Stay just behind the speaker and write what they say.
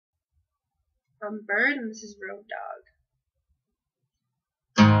I'm Bird, and this is Road Dog.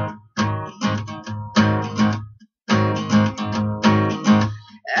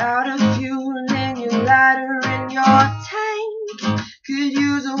 Out of fuel in your lighter in your tank. Could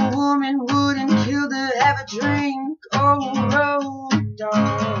use a woman, wouldn't kill to have a drink. Oh, road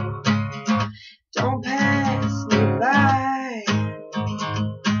dog, don't pass me by.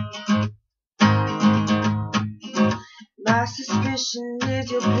 My suspicion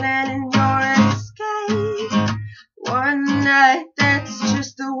is you're planning your escape. One night, that's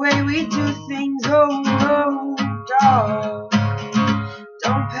just the way we do things. Oh, road dog,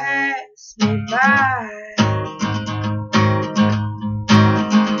 don't pass me by.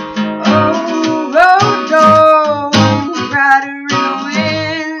 Oh, road dog, rider in the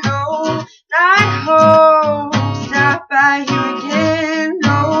window, night home, stop by here again.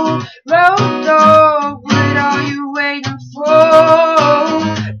 Oh, road dog, what are you waiting for?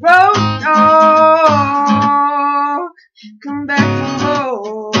 Road dog, come back from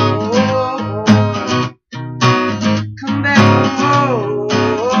home. Come back from home.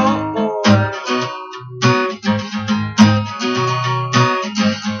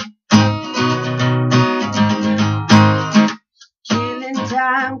 Killing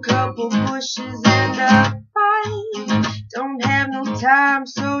time, couple bushes and a bite. Don't have no time,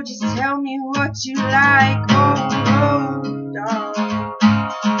 so just tell me what you like. Oh, road dog,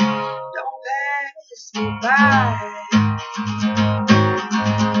 don't pass me by.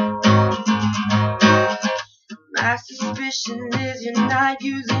 My suspicion is you're not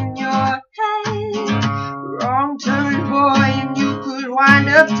using your head. Wrong turn, boy, and you could wind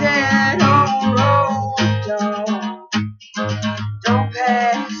up dead.